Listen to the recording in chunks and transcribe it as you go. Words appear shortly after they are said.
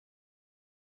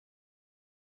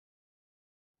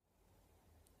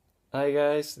Hi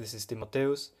guys, this is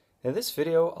Timotheus. In this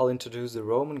video, I'll introduce the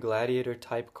Roman gladiator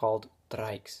type called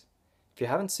Thraex. If you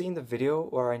haven't seen the video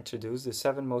where I introduced the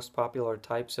 7 most popular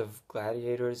types of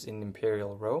gladiators in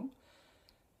Imperial Rome,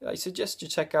 I suggest you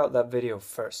check out that video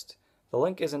first. The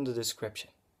link is in the description.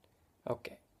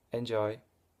 Okay, enjoy.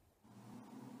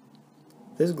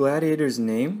 This gladiator's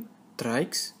name,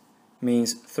 Thraex,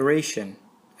 means Thracian,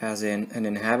 as in an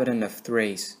inhabitant of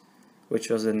Thrace, which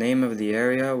was the name of the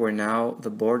area where now the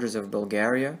borders of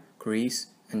Bulgaria, Greece,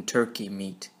 and Turkey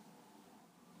meet.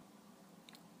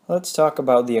 Let's talk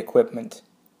about the equipment.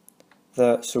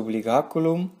 The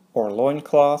subligaculum, or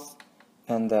loincloth,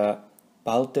 and the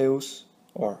balteus,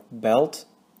 or belt,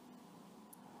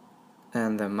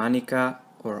 and the manica,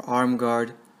 or arm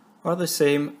guard, are the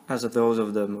same as those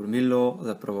of the Murmillo,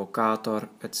 the Provocator,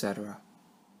 etc.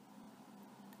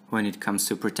 When it comes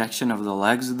to protection of the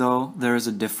legs, though, there is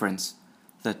a difference.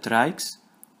 The Thraex,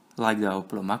 like the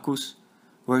Hoplomachus,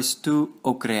 wears 2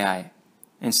 ochreae,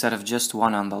 instead of just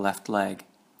one on the left leg.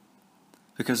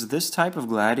 Because this type of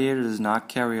gladiator does not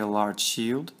carry a large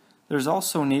shield, there is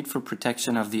also need for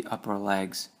protection of the upper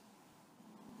legs.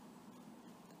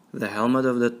 The helmet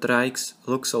of the Thraex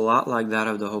looks a lot like that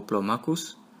of the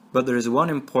Hoplomachus, but there is one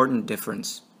important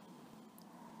difference.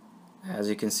 As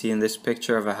you can see in this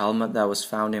picture of a helmet that was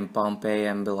found in Pompeii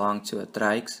and belonged to a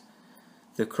Thraex,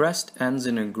 the crest ends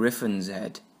in a griffin's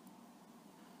head.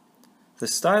 The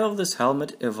style of this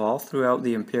helmet evolved throughout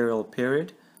the imperial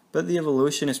period, but the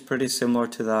evolution is pretty similar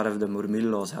to that of the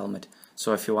Murmillo's helmet,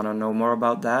 so if you want to know more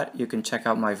about that, you can check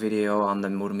out my video on the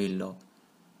Murmillo.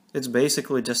 It's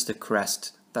basically just the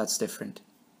crest that's different.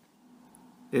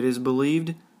 It is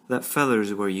believed that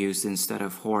feathers were used instead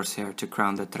of horsehair to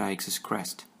crown the Thraex's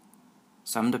crest.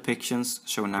 Some depictions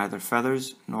show neither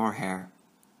feathers nor hair.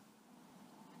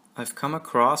 I've come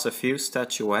across a few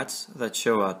statuettes that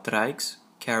show a Thraex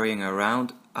carrying a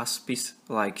round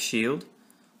aspis-like shield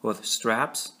with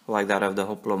straps like that of the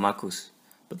Hoplomachus,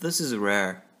 but this is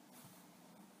rare.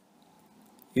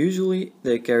 Usually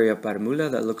they carry a parmula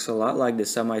that looks a lot like the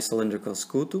semi-cylindrical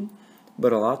scutum,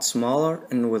 but a lot smaller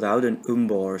and without an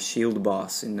umbo or shield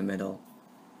boss in the middle.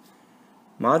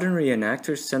 Modern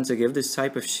reenactors tend to give this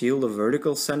type of shield a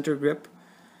vertical center grip,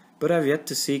 but I've yet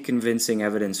to see convincing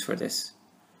evidence for this.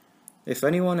 If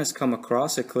anyone has come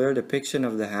across a clear depiction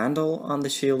of the handle on the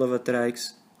shield of a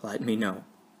Thraex, let me know.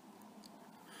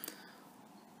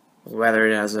 Whether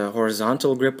it has a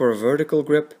horizontal grip or a vertical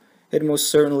grip, it most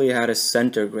certainly had a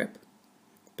center grip.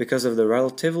 Because of the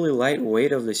relatively light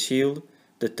weight of the shield,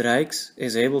 the Thraex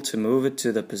is able to move it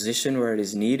to the position where it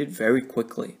is needed very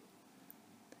quickly.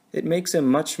 It makes him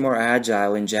much more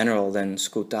agile in general than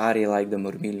scutari like the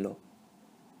Murmillo.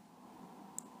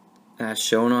 As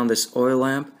shown on this oil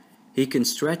lamp, he can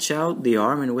stretch out the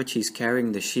arm in which he's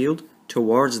carrying the shield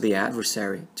towards the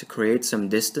adversary to create some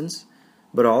distance,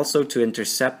 but also to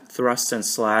intercept thrusts and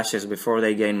slashes before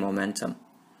they gain momentum.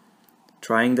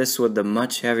 Trying this with the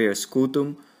much heavier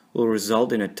scutum will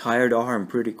result in a tired arm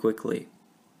pretty quickly.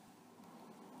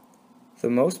 The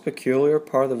most peculiar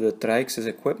part of the Thraex's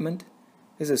equipment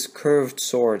is his curved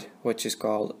sword, which is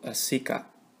called a sica.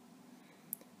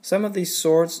 Some of these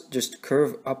swords just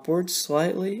curve upwards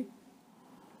slightly,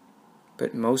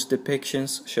 but most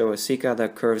depictions show a sica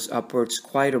that curves upwards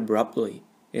quite abruptly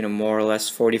in a more or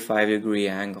less 45-degree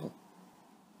angle.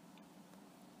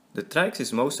 The Thraex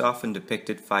is most often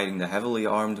depicted fighting the heavily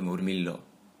armed Murmillo.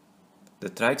 The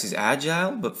Thraex is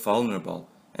agile but vulnerable,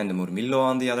 and the Murmillo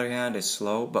on the other hand is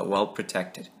slow but well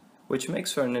protected, which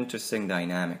makes for an interesting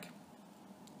dynamic.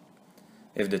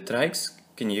 If the Thraex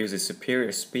can use his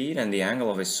superior speed and the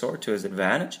angle of his sword to his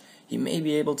advantage, he may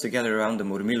be able to get around the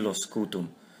Murmillo scutum,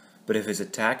 but if his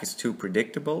attack is too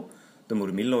predictable, the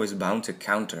Murmillo is bound to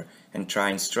counter and try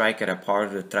and strike at a part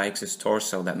of the Thraex's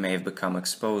torso that may have become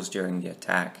exposed during the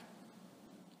attack.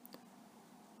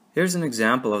 Here's an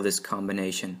example of this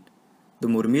combination. The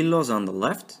Murmillo is on the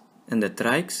left, and the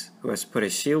Thraex, who has put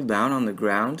his shield down on the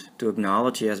ground to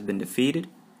acknowledge he has been defeated,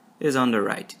 is on the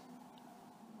right.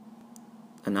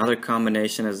 Another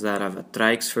combination is that of a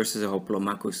Thraex versus a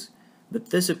Hoplomachus, but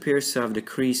this appears to have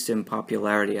decreased in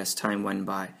popularity as time went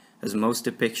by, as most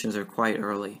depictions are quite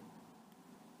early.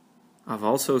 I've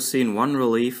also seen one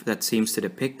relief that seems to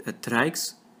depict a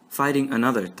Thraex fighting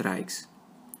another Thraex.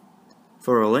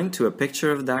 For a link to a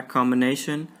picture of that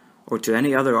combination, or to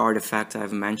any other artifact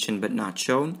I've mentioned but not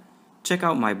shown, check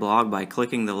out my blog by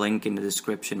clicking the link in the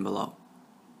description below.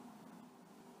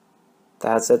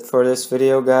 That's it for this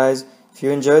video, guys. If you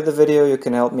enjoyed the video, you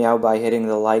can help me out by hitting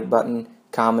the like button,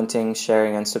 commenting,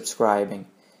 sharing, and subscribing.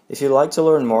 If you'd like to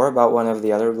learn more about one of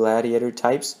the other gladiator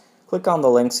types, click on the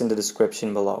links in the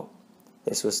description below.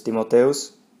 This was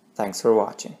Timotheus. Thanks for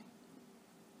watching.